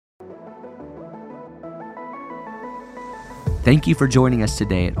Thank you for joining us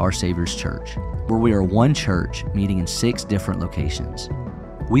today at Our Savior's Church, where we are one church meeting in 6 different locations.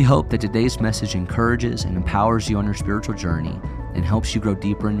 We hope that today's message encourages and empowers you on your spiritual journey and helps you grow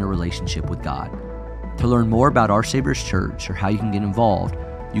deeper in your relationship with God. To learn more about Our Savior's Church or how you can get involved,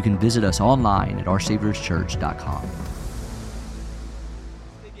 you can visit us online at oursaviorschurch.com.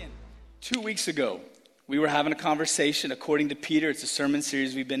 2 weeks ago, we were having a conversation according to Peter. It's a sermon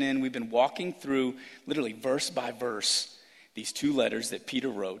series we've been in. We've been walking through, literally verse by verse, these 2 letters that Peter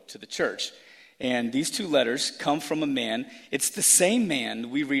wrote to the church. And these 2 letters come from a man. It's the same man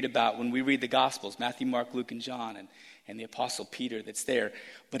we read about when we read the Gospels, Matthew, Mark, Luke, and John, and the Apostle Peter that's there.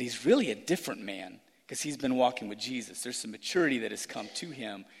 But he's really a different man because he's been walking with Jesus. There's some maturity that has come to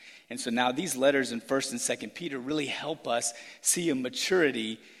him. And so now these letters in 1st and 2nd Peter really help us see a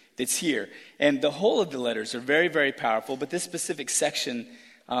maturity that's here. And the whole of the letters are very, very powerful, but this specific section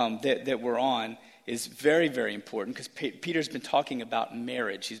that we're on is very, very important because Peter's been talking about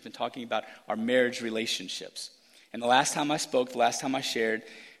marriage. He's been talking about our marriage relationships. And the last time I spoke, the last time I shared,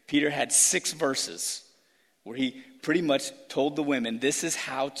 Peter had 6 verses where he pretty much told the women, this is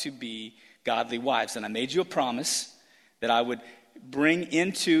how to be godly wives. And I made you a promise that I would bring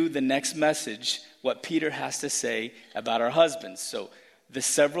into the next message what Peter has to say about our husbands. So the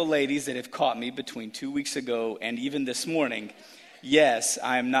several ladies that have caught me between 2 weeks ago and even this morning, yes,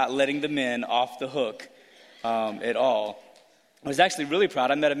 I am not letting the men off the hook at all. I was actually really proud.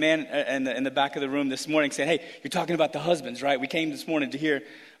 I met a man in the back of the room this morning saying, hey, you're talking about the husbands, right? We came this morning to hear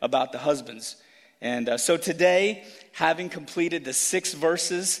about the husbands. And so today, having completed the 6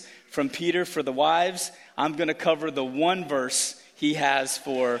 verses from Peter for the wives, I'm going to cover the 1 verse he has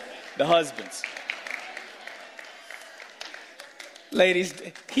for the husbands. Ladies,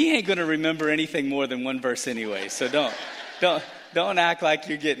 he ain't going to remember anything more than 1 verse anyway, so don't act like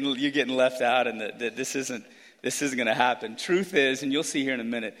you're getting left out and that this isn't going to happen. Truth is, and you'll see here in a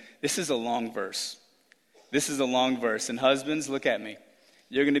minute, this is a long verse. This is a long verse. And husbands, look at me.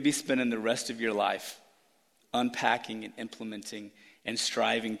 You're going to be spending the rest of your life unpacking and implementing and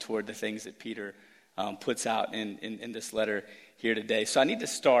striving toward the things that Peter puts out in this letter here today. So I need to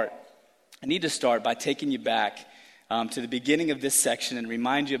start by taking you back to the beginning of this section and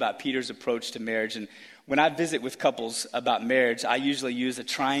remind you about Peter's approach to marriage. And when I visit with couples about marriage, I usually use a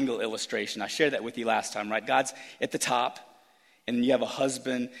triangle illustration. I shared that with you last time, right? God's at the top, and you have a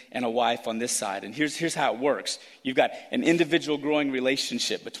husband and a wife on this side. And here's how it works. You've got an individual growing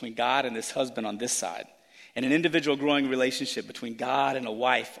relationship between God and this husband on this side, and an individual growing relationship between God and a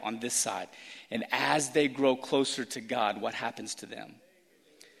wife on this side. And as they grow closer to God, what happens to them?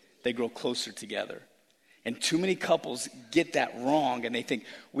 They grow closer together. And too many couples get that wrong, and they think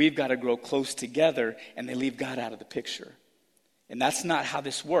we've got to grow close together, and they leave God out of the picture. And that's not how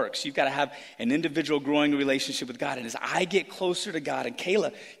this works. You've got to have an individual growing relationship with God. And as I get closer to God and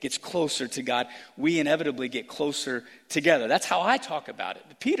Kayla gets closer to God, we inevitably get closer together. That's how I talk about it.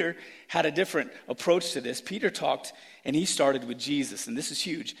 But Peter had a different approach to this. Peter talked, and he started with Jesus, and this is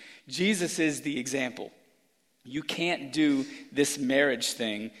huge. Jesus is the example. You can't do this marriage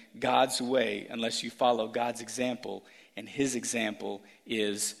thing God's way unless you follow God's example, and his example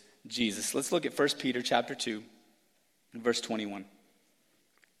is Jesus. Let's look at 1 Peter chapter 2, verse 21.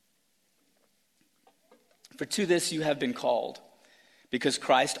 For to this you have been called, because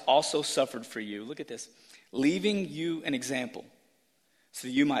Christ also suffered for you. Look at this. Leaving you an example, so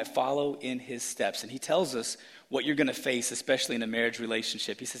that you might follow in his steps. And he tells us what you're going to face, especially in a marriage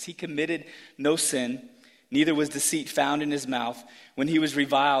relationship. He says he committed no sin, neither was deceit found in his mouth. When he was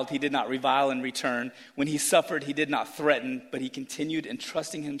reviled, he did not revile in return. When he suffered, he did not threaten, but he continued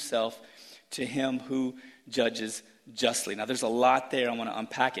entrusting himself to him who judges justly. Now, there's a lot there. I want to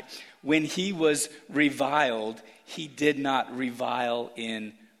unpack it. When he was reviled, he did not revile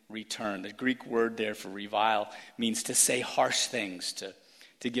in return. The Greek word there for revile means to say harsh things, to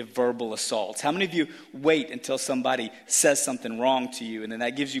give verbal assaults. How many of you wait until somebody says something wrong to you, and then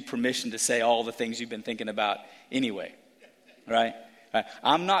that gives you permission to say all the things you've been thinking about anyway, right?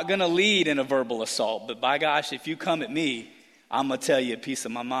 I'm not going to lead in a verbal assault, but by gosh, if you come at me, I'm going to tell you a piece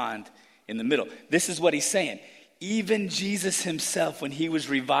of my mind in the middle. This is what he's saying. Even Jesus himself, when he was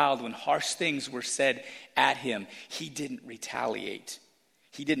reviled, when harsh things were said at him, he didn't retaliate.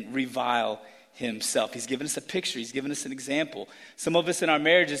 He didn't revile himself. He's given us a picture. He's given us an example. Some of us in our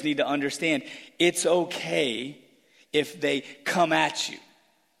marriages need to understand it's okay if they come at you.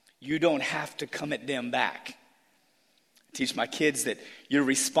 You don't have to come at them back. I teach my kids that you're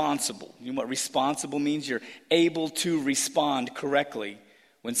responsible. You know what responsible means? You're able to respond correctly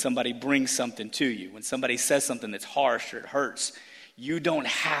when somebody brings something to you. When somebody says something that's harsh or it hurts, you don't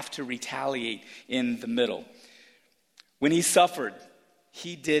have to retaliate in the middle. When he suffered,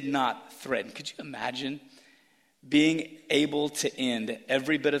 he did not threaten. Could you imagine being able to end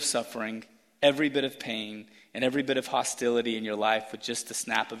every bit of suffering, every bit of pain, and every bit of hostility in your life with just the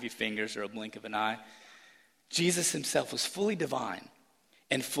snap of your fingers or a blink of an eye? Jesus himself was fully divine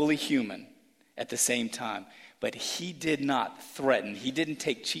and fully human at the same time. But he did not threaten. He didn't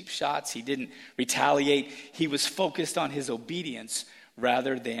take cheap shots. He didn't retaliate. He was focused on his obedience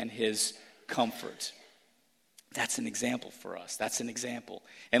rather than his comfort. That's an example for us. That's an example.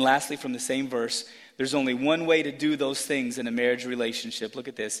 And lastly, from the same verse, there's only one way to do those things in a marriage relationship. Look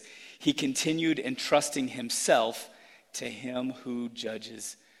at this. He continued entrusting himself to him who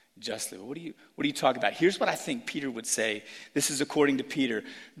judges justly. What are you talking about? Here's what I think Peter would say. This is according to Peter.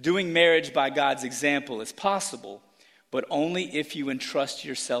 Doing marriage by God's example is possible, but only if you entrust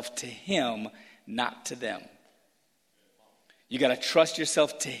yourself to him, not to them. You got to trust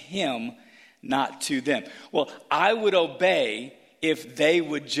yourself to him, not to them. Well, I would obey if they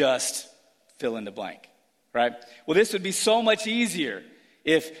would just fill in the blank, right? Well, this would be so much easier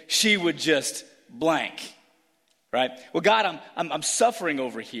if she would just blank. Right? Well, God, I'm suffering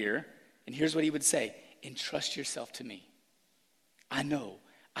over here. And here's what he would say. Entrust yourself to me. I know.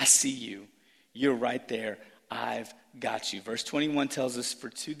 I see you. You're right there. I've got you. Verse 21 tells us, for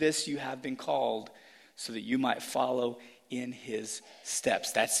to this you have been called, so that you might follow in his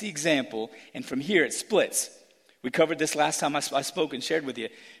steps. That's the example. And from here it splits. We covered this last time I spoke and shared with you.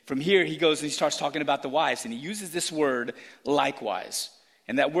 From here he goes and he starts talking about the wives. And he uses this word, likewise.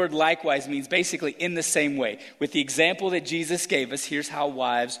 And that word likewise means basically in the same way. With the example that Jesus gave us, here's how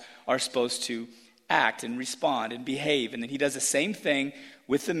wives are supposed to act and respond and behave. And then he does the same thing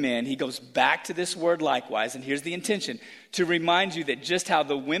with the men. He goes back to this word likewise. And here's the intention, to remind you that just how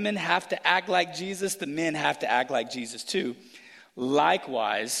the women have to act like Jesus, the men have to act like Jesus too.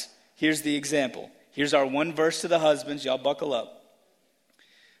 Likewise, here's the example. Here's our one verse to the husbands. Y'all buckle up.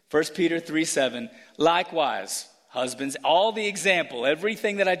 1 Peter 3:7. Likewise, husbands, all the example,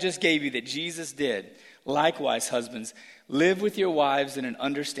 everything that I just gave you that Jesus did. Likewise, husbands, live with your wives in an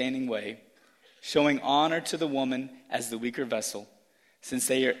understanding way, showing honor to the woman as the weaker vessel, since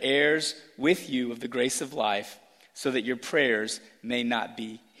they are heirs with you of the grace of life, so that your prayers may not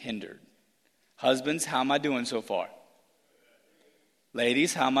be hindered. Husbands, how am I doing so far?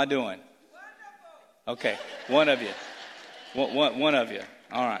 Ladies, how am I doing? Okay, one of you. One of you.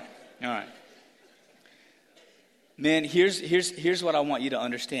 All right. Men, here's what I want you to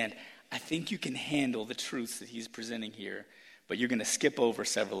understand. I think you can handle the truths that he's presenting here, but you're going to skip over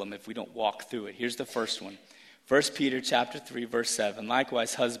several of them if we don't walk through it. Here's the first one. 1 Peter chapter 3, verse 7.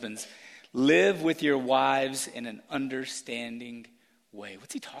 Likewise, husbands, live with your wives in an understanding way.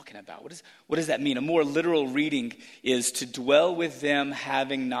 What's he talking about? What does that mean? A more literal reading is to dwell with them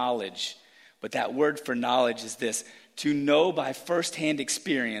having knowledge. But that word for knowledge is this, to know by firsthand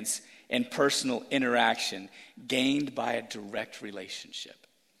experience and personal interaction gained by a direct relationship.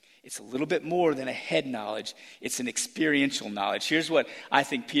 It's a little bit more than a head knowledge. It's an experiential knowledge. Here's what I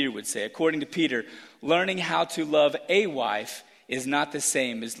think Peter would say. According to Peter, learning how to love a wife is not the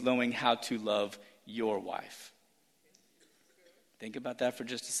same as knowing how to love your wife. Think about that for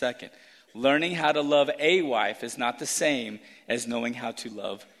just a second. Learning how to love a wife is not the same as knowing how to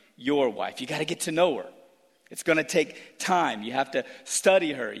love your wife. You got to get to know her. It's going to take time. You have to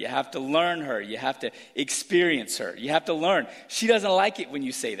study her. You have to learn her. You have to experience her. You have to learn. She doesn't like it when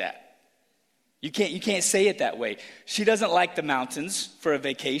you say that. You can't say it that way. She doesn't like the mountains for a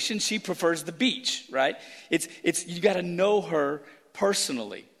vacation. She prefers the beach, right? It's you got to know her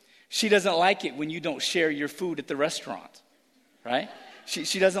personally. She doesn't like it when you don't share your food at the restaurant, right?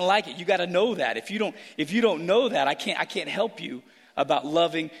 She doesn't like it. You got to know that. If you don't know that, I can't help you about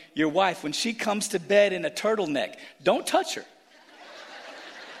loving your wife. When she comes to bed in a turtleneck, don't touch her.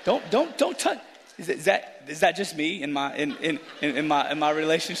 Don't touch. Is that just me in my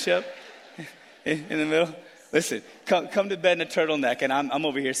relationship in the middle? Listen, come to bed in a turtleneck, and I'm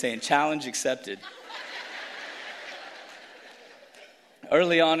over here saying challenge accepted.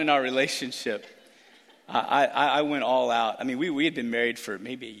 Early on in our relationship, I went all out. I mean, we had been married for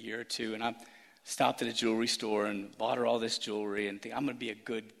maybe a year or two, and I stopped at a jewelry store and bought her all this jewelry and think I'm going to be a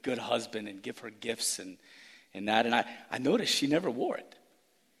good husband and give her gifts and that. And I noticed she never wore it.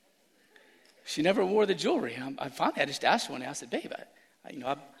 She never wore the jewelry. I finally, I just asked her one day, I said, babe,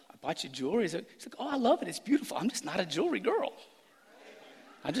 I bought you jewelry. She's like, oh, I love it. It's beautiful. I'm just not a jewelry girl.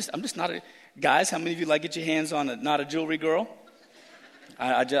 I'm just not a, guys, how many of you like get your hands on not a jewelry girl?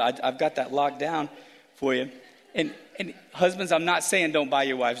 I've got that locked down for you. And husbands, I'm not saying don't buy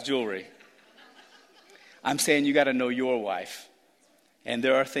your wife's jewelry. I'm saying you got to know your wife. And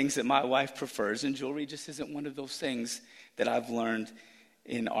there are things that my wife prefers, and jewelry just isn't one of those things that I've learned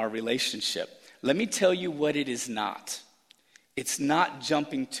in our relationship. Let me tell you what it is not. It's not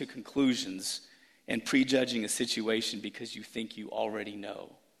jumping to conclusions and prejudging a situation because you think you already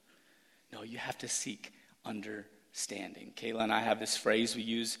know. No, you have to seek understanding. Kayla and I have this phrase we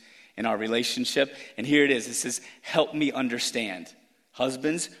use in our relationship, and here it is. It says, help me understand.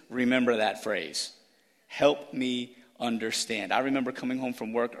 Husbands, remember that phrase. Help me understand. I remember coming home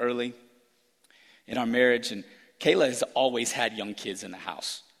from work early in our marriage, and Kayla has always had young kids in the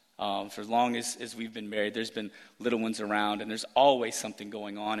house. For as long as we've been married, there's been little ones around, and there's always something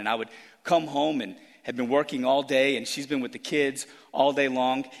going on. And I would come home and had been working all day, and she's been with the kids all day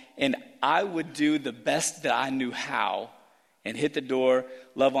long, and I would do the best that I knew how and hit the door,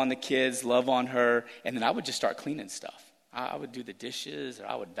 love on the kids, love on her, and then I would just start cleaning stuff. I would do the dishes, or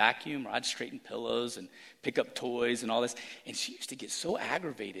I would vacuum, or I'd straighten pillows and pick up toys and all this. And she used to get so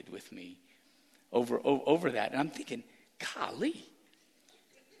aggravated with me over that. And I'm thinking, golly,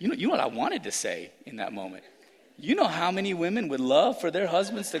 you know what I wanted to say in that moment? You know how many women would love for their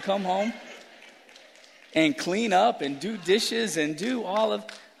husbands to come home and clean up and do dishes and do all of...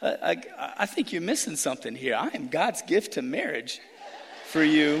 I think you're missing something here. I am God's gift to marriage for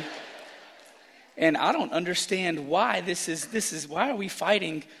you. And I don't understand why this is why are we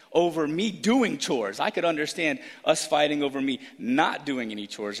fighting over me doing chores? I could understand us fighting over me not doing any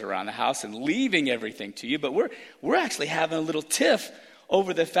chores around the house and leaving everything to you, but we're actually having a little tiff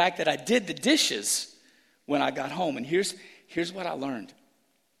over the fact that I did the dishes when I got home. And here's what I learned.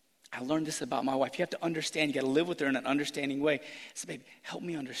 I learned this about my wife. You have to understand. You got to live with her in an understanding way. I said, babe, help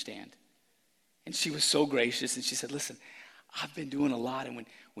me understand. And she was so gracious, and she said, listen, I've been doing a lot, and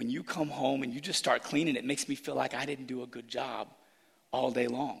when you come home and you just start cleaning, it makes me feel like I didn't do a good job all day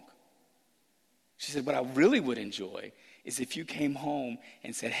long. She said, what I really would enjoy is if you came home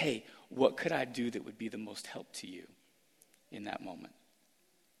and said, hey, what could I do that would be the most help to you in that moment?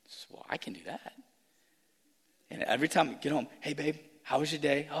 I said, well, I can do that. And every time we get home, hey, babe, how was your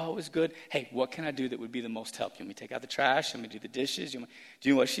day? Oh, it was good. Hey, what can I do that would be the most help? You want me to take out the trash? You want me to do the dishes? Do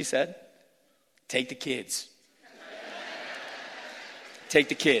you know what she said? Take the kids. Take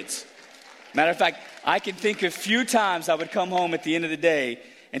the kids. Matter of fact, I can think of a few times I would come home at the end of the day,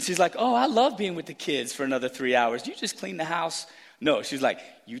 and she's like, oh, I love being with the kids for another 3 hours. You just clean the house? No, she's like,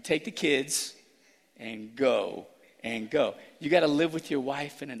 you take the kids and go and go. You got to live with your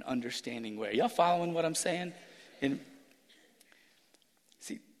wife in an understanding way. Y'all following what I'm saying? And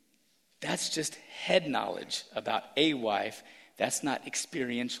see, that's just head knowledge about a wife. That's not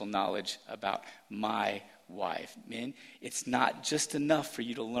experiential knowledge about my wife. Men, it's not just enough for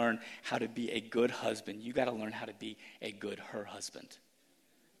you to learn how to be a good husband. You got to learn how to be a good her husband.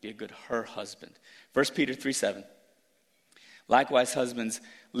 Be a good her husband. 1 Peter 3:7. Likewise, husbands,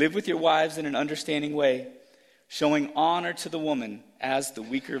 live with your wives in an understanding way, showing honor to the woman as the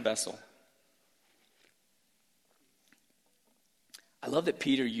weaker vessel. I love that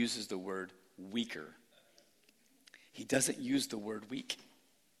Peter uses the word weaker. He doesn't use the word weak.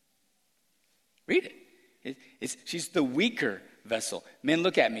 Read it. She's the weaker vessel. Men,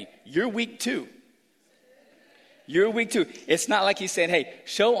 look at me. You're weak too. You're weak too. It's not like he's saying, hey,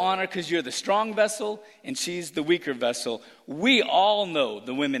 show honor because you're the strong vessel and she's the weaker vessel. We all know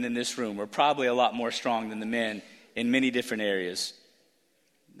the women in this room are probably a lot more strong than the men in many different areas.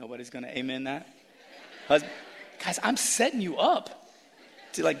 Nobody's going to amen that? Guys, I'm setting you up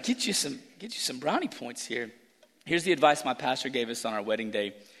to like get you some brownie points here. Here's the advice my pastor gave us on our wedding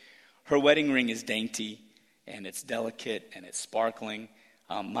day. Her wedding ring is dainty, and it's delicate, and it's sparkling.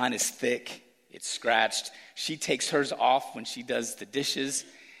 Mine is thick. It's scratched. She takes hers off when she does the dishes.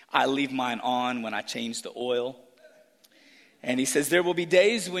 I leave mine on when I change the oil. And he says, there will be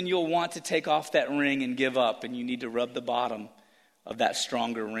days when you'll want to take off that ring and give up, and you need to rub the bottom of that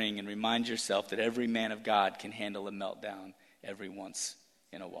stronger ring and remind yourself that every man of God can handle a meltdown every once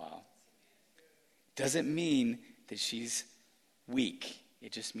in a while. Doesn't mean that she's weak.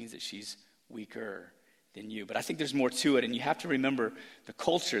 It just means that she's weaker than you. But I think there's more to it, and you have to remember the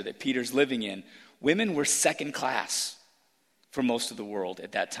culture that Peter's living in. Women were second class for most of the world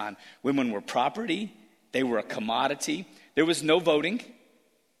at that time. Women were property. They were a commodity. There was no voting.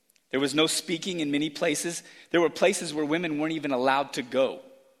 There was no speaking in many places. There were places where women weren't even allowed to go.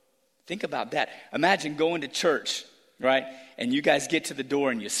 Think about that. Imagine going to church, right? And you guys get to the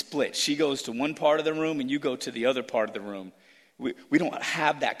door and you split. She goes to one part of the room and you go to the other part of the room. We don't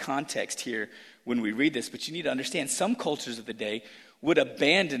have that context here when we read this, but you need to understand some cultures of the day would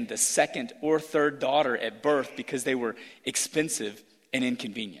abandon the second or third daughter at birth because they were expensive and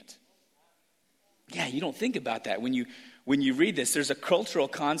inconvenient. Yeah, you don't think about that. When you when you read this, there's a cultural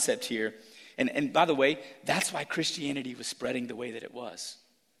concept here. And by the way, that's why Christianity was spreading the way that it was.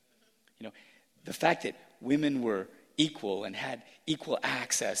 You know, the fact that women were equal and had equal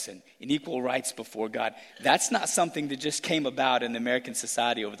access and equal rights before God, that's not something that just came about in American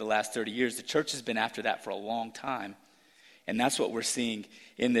society over the last 30 years. The church has been after that for a long time. And that's what we're seeing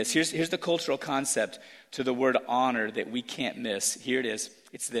in this. Here's the cultural concept to the word honor that we can't miss. Here it is.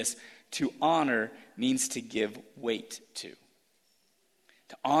 It's this. To honor means to give weight to.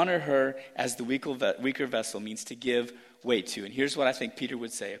 To honor her as the weaker vessel means to give weight to. And here's what I think Peter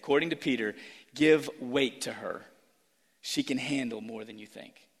would say. According to Peter, give weight to her. She can handle more than you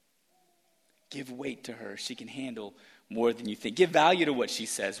think. Give weight to her. She can handle more than you think. Give value to what she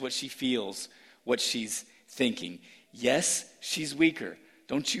says, what she feels, what she's thinking. Yes, she's weaker.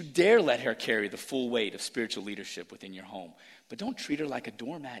 Don't you dare let her carry the full weight of spiritual leadership within your home. But don't treat her like a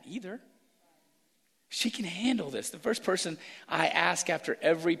doormat either. She can handle this. The first person I ask after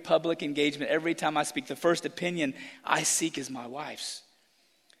every public engagement, every time I speak, the first opinion I seek is my wife's.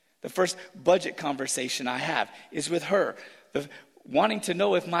 The first budget conversation I have is with her. Wanting to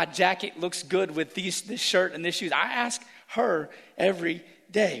know if my jacket looks good with this shirt and this shoes, I ask her every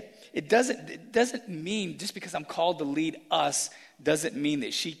day. It doesn't mean, just because I'm called to lead us, doesn't mean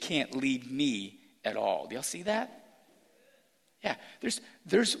that she can't lead me at all. Do y'all see that? Yeah,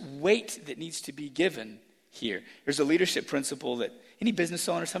 there's weight that needs to be given here. There's a leadership principle that, any business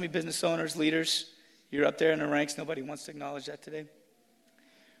owners, how many business owners, leaders, you're up there in the ranks, nobody wants to acknowledge that today?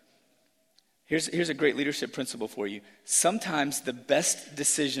 Here's a great leadership principle for you. Sometimes the best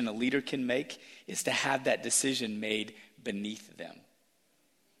decision a leader can make is to have that decision made beneath them.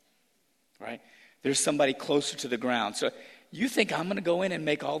 Right? There's somebody closer to the ground. So you think I'm going to go in and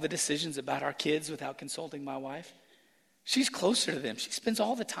make all the decisions about our kids without consulting my wife? She's closer to them. She spends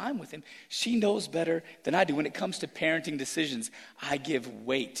all the time with them. She knows better than I do. When it comes to parenting decisions, I give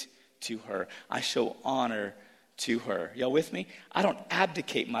weight to her. I show honor to her. Y'all with me? I don't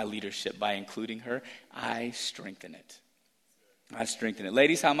abdicate my leadership by including her. I strengthen it. I strengthen it.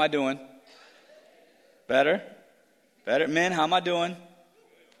 Ladies, how am I doing? Better? Better? Men, how am I doing?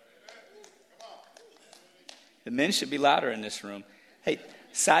 The men should be louder in this room. Hey,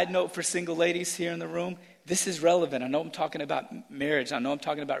 side note for single ladies here in the room, this is relevant. I know I'm talking about marriage. I know I'm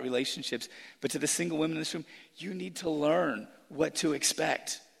talking about relationships. But to the single women in this room, you need to learn what to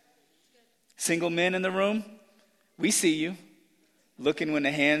expect. Single men in the room, we see you. Looking when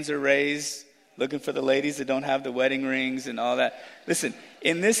the hands are raised. Looking for the ladies that don't have the wedding rings and all that. Listen,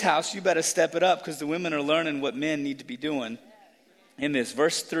 in this house, you better step it up because the women are learning what men need to be doing. In this,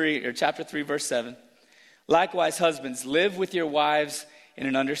 chapter 3, verse 7. Likewise, husbands, live with your wives in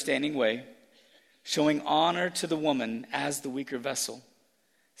an understanding way, showing honor to the woman as the weaker vessel,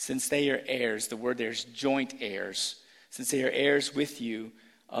 since they are heirs. The word there is joint heirs, since they are heirs with you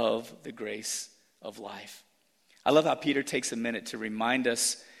of the grace of life. I love how Peter takes a minute to remind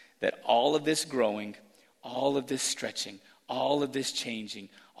us that all of this growing, all of this stretching, all of this changing,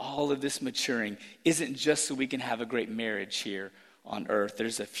 all of this maturing isn't just so we can have a great marriage here on earth.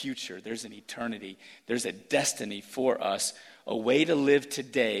 There's a future, there's an eternity, there's a destiny for us, a way to live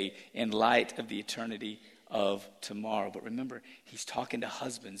today in light of the eternity of tomorrow. But remember, he's talking to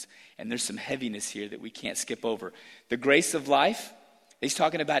husbands, and there's some heaviness here that we can't skip over. The grace of life, he's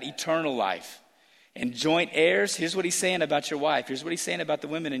talking about eternal life. And joint heirs, here's what he's saying about your wife. Here's what he's saying about the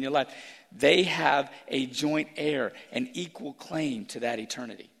women in your life. They have a joint heir, an equal claim to that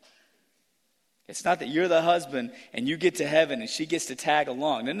eternity. It's not that you're the husband and you get to heaven and she gets to tag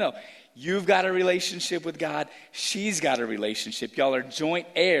along. No. You've got a relationship with God. She's got a relationship. Y'all are joint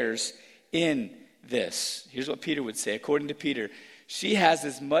heirs in this. Here's what Peter would say. According to Peter, she has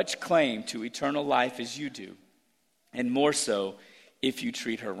as much claim to eternal life as you do, and more so if you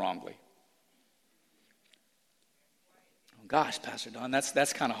treat her wrongly. Oh gosh, Pastor Don,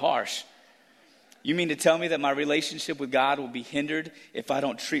 that's kind of harsh. You mean to tell me that my relationship with God will be hindered if I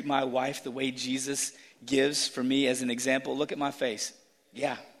don't treat my wife the way Jesus gives for me as an example? Look at my face.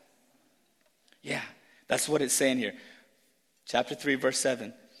 Yeah, that's what it's saying here. Chapter 3, verse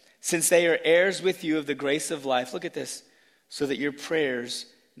 7. Since they are heirs with you of the grace of life, look at this, so that your prayers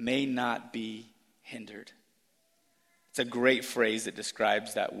may not be hindered. It's a great phrase that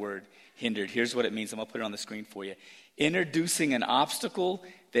describes that word, hindered. Here's what it means. I'm going to put it on the screen for you. Introducing an obstacle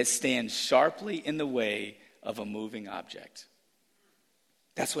that stands sharply in the way of a moving object.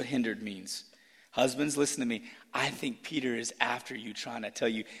 That's what hindered means. Husbands, listen to me. I think Peter is after you, trying to tell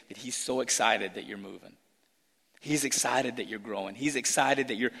you that he's so excited that you're moving. He's excited that you're growing. He's excited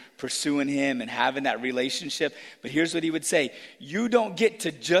that you're pursuing him and having that relationship. But here's what he would say. You don't get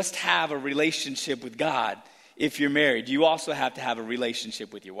to just have a relationship with God if you're married, you also have to have a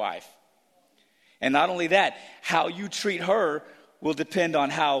relationship with your wife. And not only that, how you treat her will depend on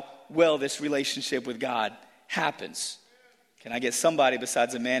how well this relationship with God happens. Can I get somebody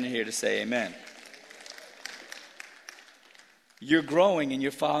besides a man in here to say amen? You're growing and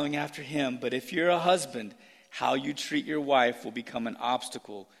you're following after him, but if you're a husband, how you treat your wife will become an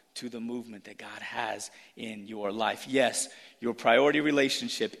obstacle to the movement that God has in your life. Yes, your priority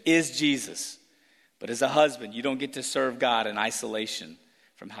relationship is Jesus, but as a husband, you don't get to serve God in isolation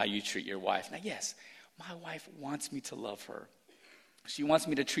from how you treat your wife. Now, yes, my wife wants me to love her. She wants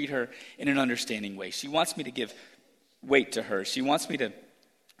me to treat her in an understanding way. She wants me to give weight to her. She wants me to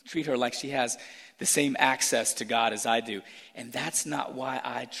treat her like she has the same access to God as I do. And that's not why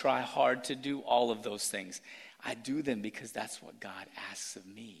I try hard to do all of those things. I do them because that's what God asks of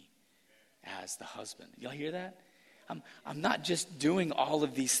me as the husband. Y'all hear that? I'm not just doing all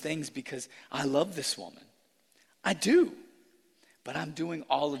of these things because I love this woman. I do. But I'm doing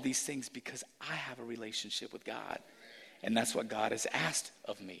all of these things because I have a relationship with God. And that's what God has asked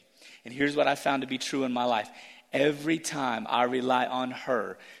of me. And here's what I found to be true in my life. Every time I rely on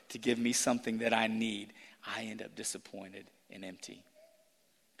her to give me something that I need, I end up disappointed and empty.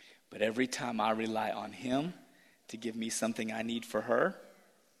 But every time I rely on him to give me something I need for her,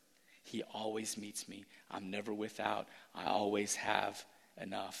 he always meets me. I'm never without. I always have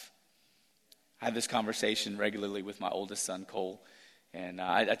enough. I have this conversation regularly with my oldest son, Cole. And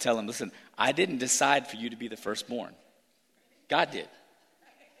I tell him, listen, I didn't decide for you to be the firstborn. God did.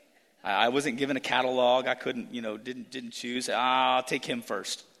 I wasn't given a catalog. I couldn't, didn't choose. I'll take him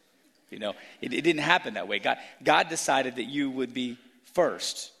first. It didn't happen that way. God decided that you would be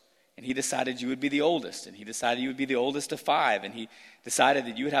first. And he decided you would be the oldest. And he decided you would be the oldest of 5. And he decided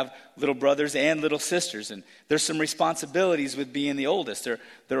that you would have little brothers and little sisters. And there's some responsibilities with being the oldest. There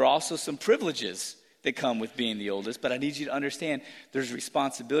are also some privileges that come with being the oldest. But I need you to understand there's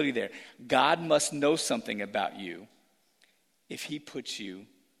responsibility there. God must know something about you if he puts you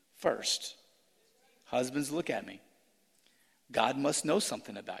first. Husbands, look at me. God must know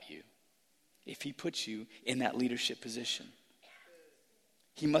something about you if he puts you in that leadership position.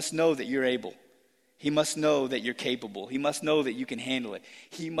 He must know that you're able. He must know that you're capable. He must know that you can handle it.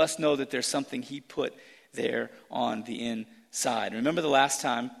 He must know that there's something he put there on the inside. Remember the last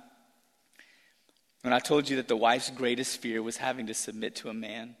time when I told you that the wife's greatest fear was having to submit to a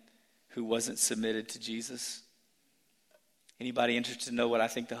man who wasn't submitted to Jesus? Anybody interested to know what I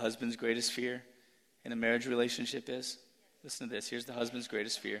think the husband's greatest fear in a marriage relationship is? Listen to this. Here's the husband's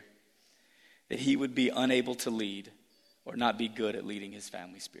greatest fear. That he would be unable to lead or not be good at leading his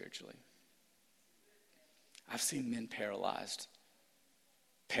family spiritually. I've seen men paralyzed.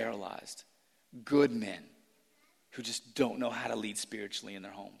 Good men who just don't know how to lead spiritually in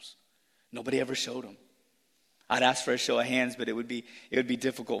their homes. Nobody ever showed them. I'd ask for a show of hands, but it would be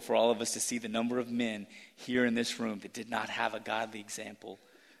difficult for all of us to see the number of men here in this room that did not have a godly example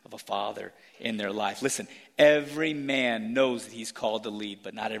of a father in their life. Listen, every man knows that he's called to lead,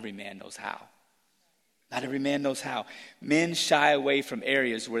 but not every man knows how. Not every man knows how. Men shy away from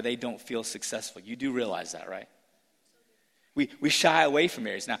areas where they don't feel successful. You do realize that, right? We shy away from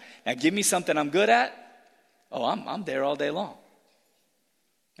areas. Now give me something I'm good at. Oh, I'm there all day long.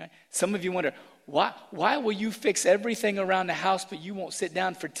 Okay? Some of you wonder, why will you fix everything around the house, but you won't sit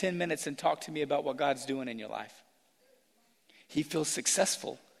down for 10 minutes and talk to me about what God's doing in your life? He feels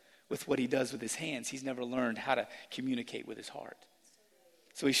successful with what he does with his hands. He's never learned how to communicate with his heart.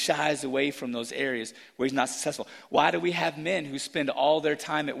 So he shies away from those areas where he's not successful. Why do we have men who spend all their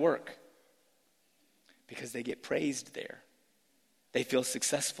time at work? Because they get praised there. They feel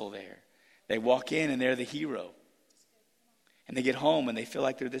successful there. They walk in and they're the hero. And they get home and they feel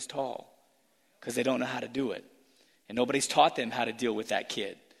like they're this tall because they don't know how to do it. And nobody's taught them how to deal with that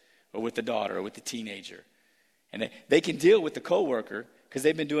kid or with the daughter or with the teenager. And they can deal with the coworker because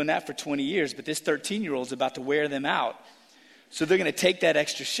they've been doing that for 20 years, but this 13-year-old's about to wear them out. So they're going to take that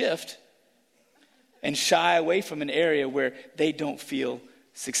extra shift and shy away from an area where they don't feel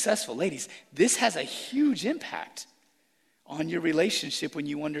successful. Ladies, this has a huge impact on your relationship when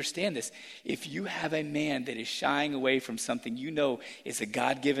you understand this. If you have a man that is shying away from something you know is a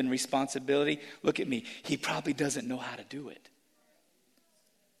God-given responsibility, look at me, he probably doesn't know how to do it.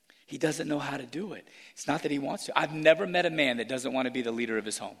 He doesn't know how to do it. It's not that he wants to. I've never met a man that doesn't want to be the leader of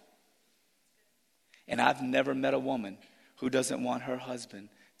his home. And I've never met a woman who doesn't want her husband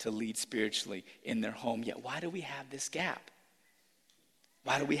to lead spiritually in their home. Yet why do we have this gap?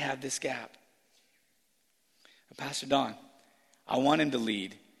 Why do we have this gap? Pastor Don, I want him to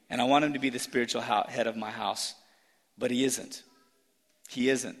lead, and I want him to be the spiritual head of my house, but he isn't. He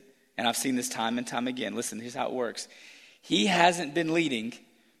isn't. and I've seen this time and time again. Listen, here's how it works. He hasn't been leading,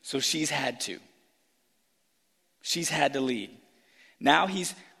 so she's had to. She's had to lead. Now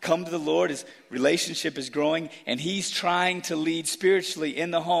he's come to the Lord, his relationship is growing, and he's trying to lead spiritually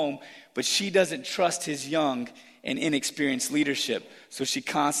in the home, but she doesn't trust his young and inexperienced leadership, so she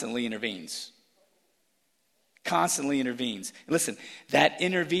constantly intervenes. Constantly intervenes. Listen, that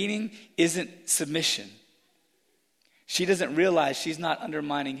intervening isn't submission. She doesn't realize she's not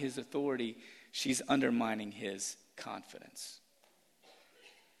undermining his authority, she's undermining his confidence.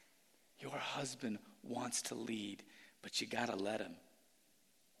 Your husband wants to lead, but you got to let him.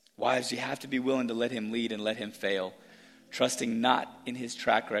 Wives, you have to be willing to let him lead and let him fail, trusting not in his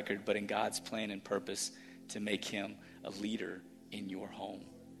track record, but in God's plan and purpose to make him a leader in your home.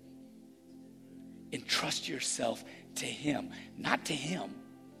 Entrust yourself to him, not to him.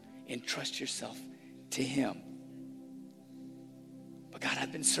 Entrust yourself to him. But God,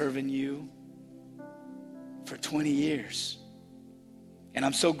 I've been serving you for 20 years. And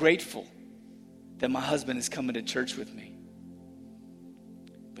I'm so grateful that my husband is coming to church with me.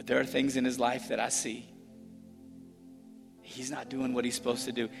 But there are things in his life that I see. He's not doing what he's supposed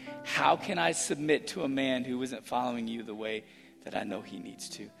to do. How can I submit to a man who isn't following you the way that I know he needs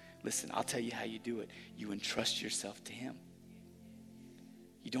to? Listen, I'll tell you how you do it. You entrust yourself to him.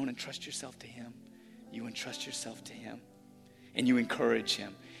 You don't entrust yourself to him. You entrust yourself to him. And you encourage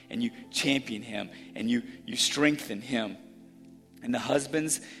him. And you champion him. And you strengthen him. And the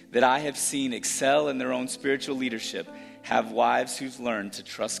husbands that I have seen excel in their own spiritual leadership have wives who've learned to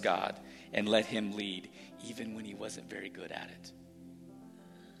trust God and let him lead, even when he wasn't very good at it.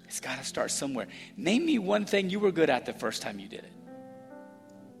 It's got to start somewhere. Name me one thing you were good at the first time you did it.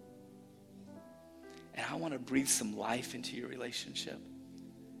 And I want to breathe some life into your relationship.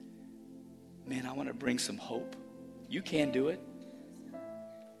 Man, I want to bring some hope. You can do it.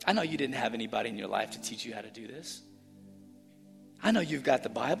 I know you didn't have anybody in your life to teach you how to do this. I know you've got the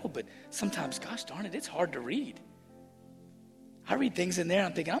Bible, but sometimes, gosh darn it, it's hard to read. I read things in there, and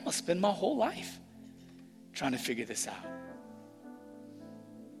I'm thinking, I'm going to spend my whole life trying to figure this out.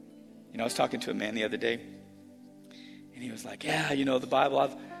 You know, I was talking to a man the other day, and he was like, yeah, you know, the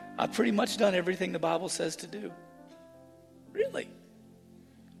Bible, I've pretty much done everything the Bible says to do. Really?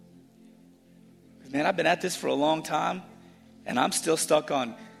 Man, I've been at this for a long time, and I'm still stuck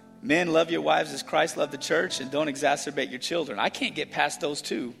on men, love your wives as Christ loved the church, and don't exacerbate your children. I can't get past those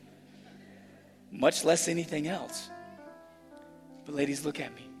two, much less anything else. But ladies, look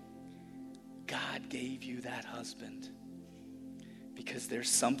at me. God gave you that husband because there's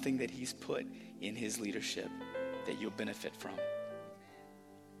something that he's put in his leadership that you'll benefit from.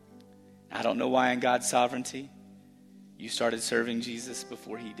 I don't know why in God's sovereignty you started serving Jesus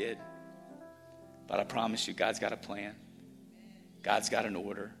before he did. But I promise you, God's got a plan. God's got an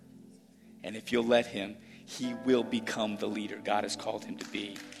order. And if you'll let him, he will become the leader God has called him to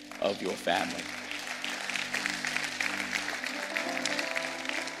be of your family.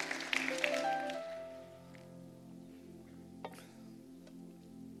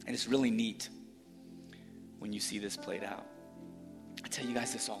 And it's really neat when you see this played out. I tell you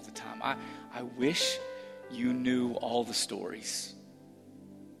guys this all the time. I wish you knew all the stories.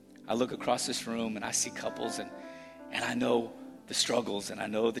 I look across this room and I see couples and I know the struggles and I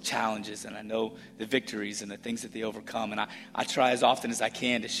know the challenges and I know the victories and the things that they overcome. And I try as often as I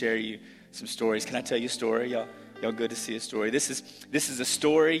can to share you some stories. Can I tell you a story? Y'all good to see a story. This is a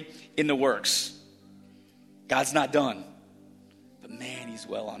story in the works. God's not done. But man, he's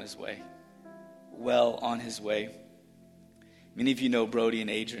well on his way. Well on his way. Many of you know Brody and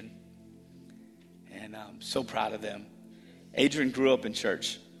Adrian. And I'm so proud of them. Adrian grew up in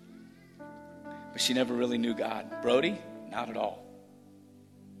church. But she never really knew God. Brody, not at all.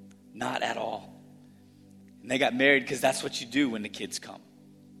 Not at all. And they got married because that's what you do when the kids come.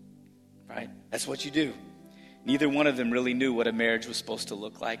 Right? That's what you do. Neither one of them really knew what a marriage was supposed to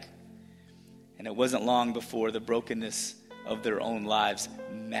look like. And it wasn't long before the brokenness of their own lives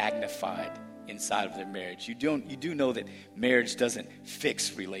magnified inside of their marriage. You do know that marriage doesn't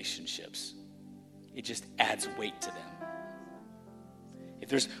fix relationships. It just adds weight to them. If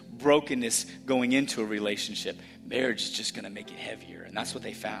there's brokenness going into a relationship, marriage is just going to make it heavier. And that's what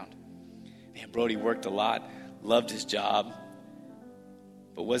they found. Man, Brody worked a lot, loved his job,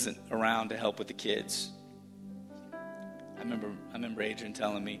 but wasn't around to help with the kids. I remember Adrian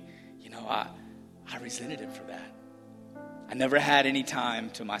telling me, you know, I resented him for that. I never had any time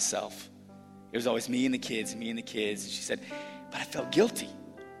to myself. It was always me and the kids. And she said, but I felt guilty.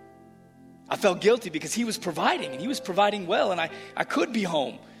 I felt guilty because he was providing, and he was providing well, and I could be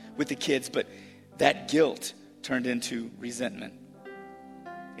home with the kids, but that guilt turned into resentment.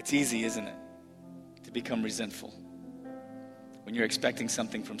 It's easy, isn't it, to become resentful when you're expecting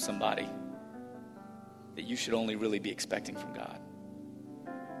something from somebody that you should only really be expecting from God.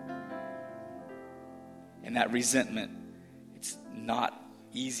 And that resentment, it's not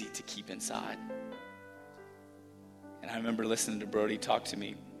easy to keep inside. And I remember listening to Brody talk to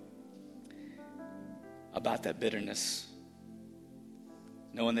me about that bitterness,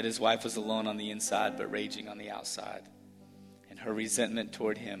 knowing that his wife was alone on the inside but raging on the outside. And her resentment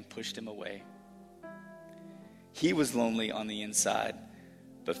toward him pushed him away. He was lonely on the inside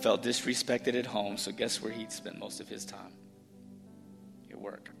but felt disrespected at home, so guess where he'd spend most of his time? At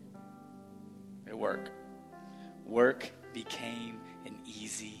work. At work. Work became an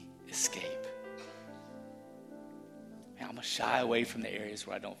easy escape. Man, I'm going to shy away from the areas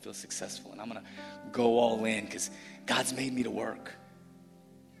where I don't feel successful, and I'm going to go all in because God's made me to work.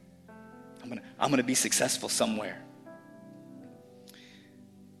 I'm going to be successful somewhere.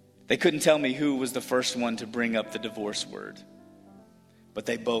 They couldn't tell me who was the first one to bring up the divorce word, but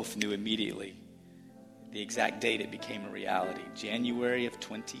they both knew immediately the exact date it became a reality, January of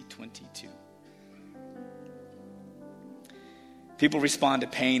 2022. People respond to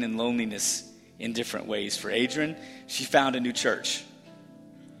pain and loneliness in different ways. For Adrian, she found a new church.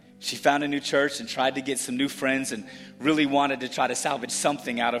 She found a new church and tried to get some new friends and really wanted to try to salvage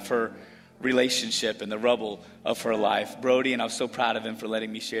something out of her relationship and the rubble of her life. Brody, and I was so proud of him for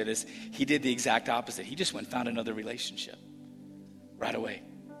letting me share this, he did the exact opposite. He just went and found another relationship right away.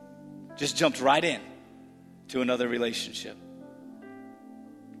 Just jumped right in to another relationship.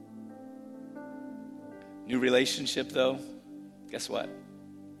 New relationship, though, guess what?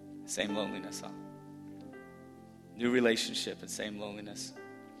 Same loneliness, huh? New relationship and same loneliness.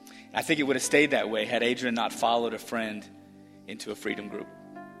 I think it would have stayed that way had Adrian not followed a friend into a freedom group.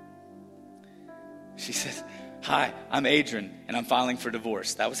 She says, "Hi, I'm Adrian, and I'm filing for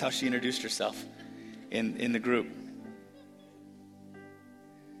divorce." That was how she introduced herself in the group.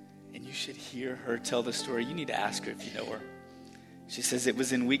 And you should hear her tell the story. You need to ask her if you know her. She says, it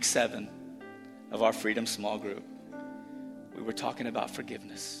was in week 7 of our Freedom Small Group. We were talking about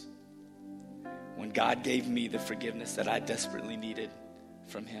forgiveness. When God gave me the forgiveness that I desperately needed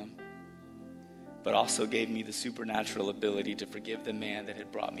from him, but also gave me the supernatural ability to forgive the man that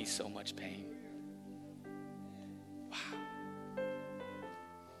had brought me so much pain. Wow.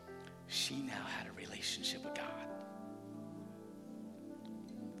 She now had a relationship with God.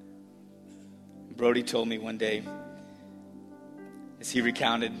 Brody told me one day, as he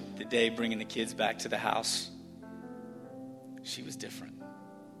recounted the day bringing the kids back to the house, she was different.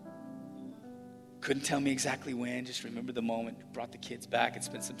 Couldn't tell me exactly when, just remember the moment, brought the kids back and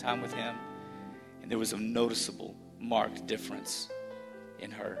spent some time with him. And there was a noticeable, marked difference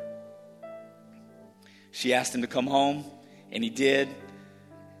in her. She asked him to come home, and he did.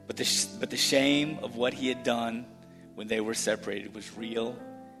 But the shame of what he had done when they were separated was real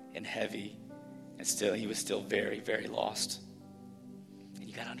and heavy. And still, he was still very, very lost. And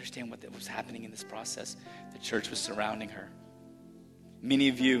you got to understand what was happening in this process. The church was surrounding her. Many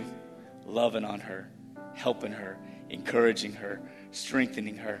of you loving on her, helping her, encouraging her,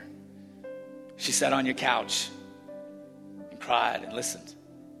 strengthening her. She sat on your couch and cried and listened.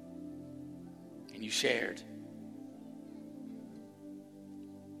 And you shared.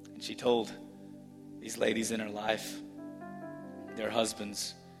 And she told these ladies in her life, their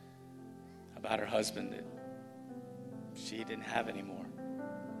husbands, about her husband that she didn't have anymore.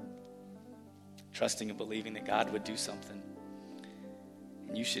 Trusting and believing that God would do something.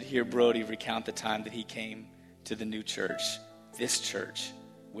 And you should hear Brody recount the time that he came to the new church, this church,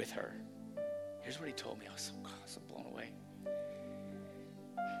 with her. Here's what he told me. I was so blown away.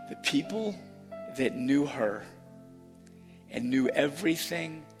 The people that knew her and knew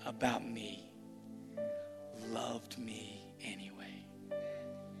everything about me loved me anyway.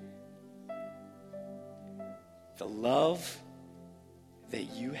 The love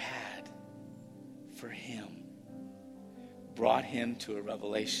that you had for him brought him to a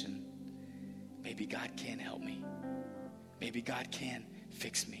revelation. Maybe God can help me. Maybe God can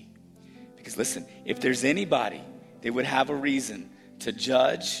fix me. Because listen, if there's anybody that would have a reason to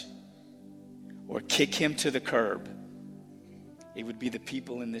judge or kick him to the curb, it would be the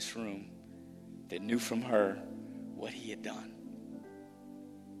people in this room that knew from her what he had done.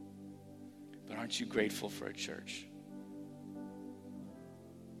 But aren't you grateful for a church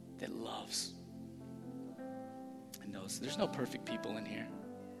that loves and knows? There's no perfect people in here.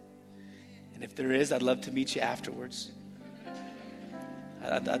 And if there is, I'd love to meet you afterwards.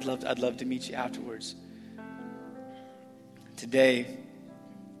 I'd love to meet you afterwards. Today,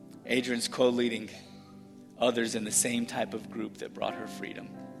 Adrian's co-leading others in the same type of group that brought her freedom.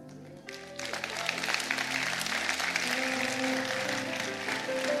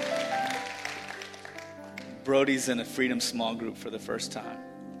 Brody's in a Freedom Small Group for the first time.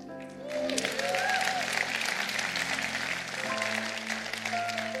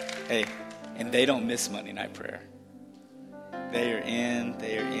 Hey, and they don't miss Monday night prayer. They are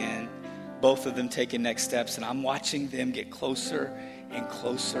in. Both of them taking next steps, and I'm watching them get closer and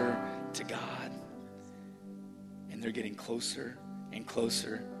closer to God. And they're getting closer and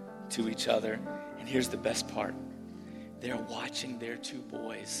closer to each other. And here's the best part. They're watching their two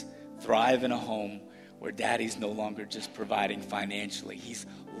boys thrive in a home where daddy's no longer just providing financially. He's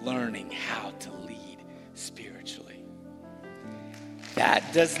learning how to lead spiritually. That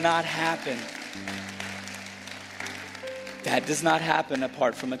does not happen. That does not happen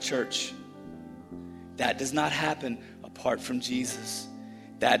apart from a church. That does not happen apart from Jesus.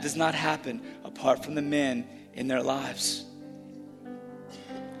 That does not happen apart from the men in their lives.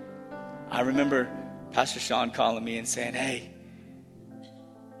 I remember Pastor Sean calling me and saying, hey,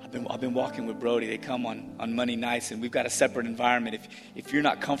 I've been walking with Brody. They come on Monday nights, and we've got a separate environment. If you're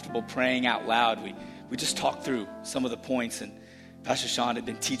not comfortable praying out loud, we just talk through some of the points. And Pastor Sean had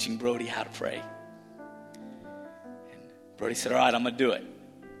been teaching Brody how to pray. And Brody said, all right, I'm going to do it.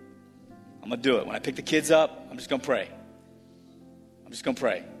 I'm going to do it. When I pick the kids up, I'm just going to pray. I'm just going to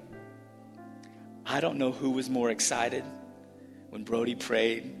pray. I don't know who was more excited when Brody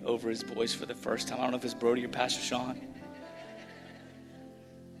prayed over his boys for the first time. I don't know if it's Brody or Pastor Sean.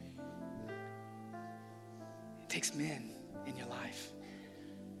 It takes men in your life.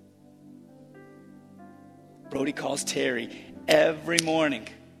 Brody calls Terry every morning.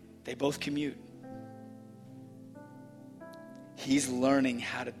 They both commute. He's learning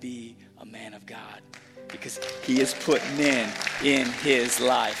how to be a man of God because he has put men in his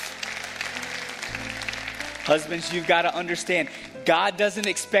life. Husbands, you've got to understand, God doesn't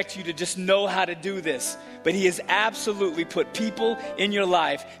expect you to just know how to do this, but he has absolutely put people in your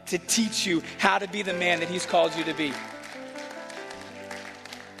life to teach you how to be the man that he's called you to be.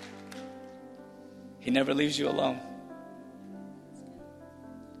 He never leaves you alone.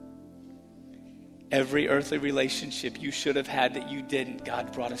 Every earthly relationship you should have had that you didn't,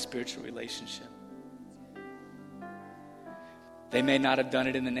 God brought a spiritual relationship. They may not have done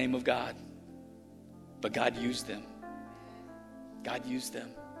it in the name of God, but God used them. God used them.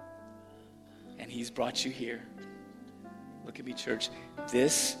 And he's brought you here. Look at me, church.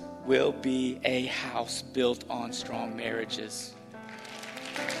 This will be a house built on strong marriages.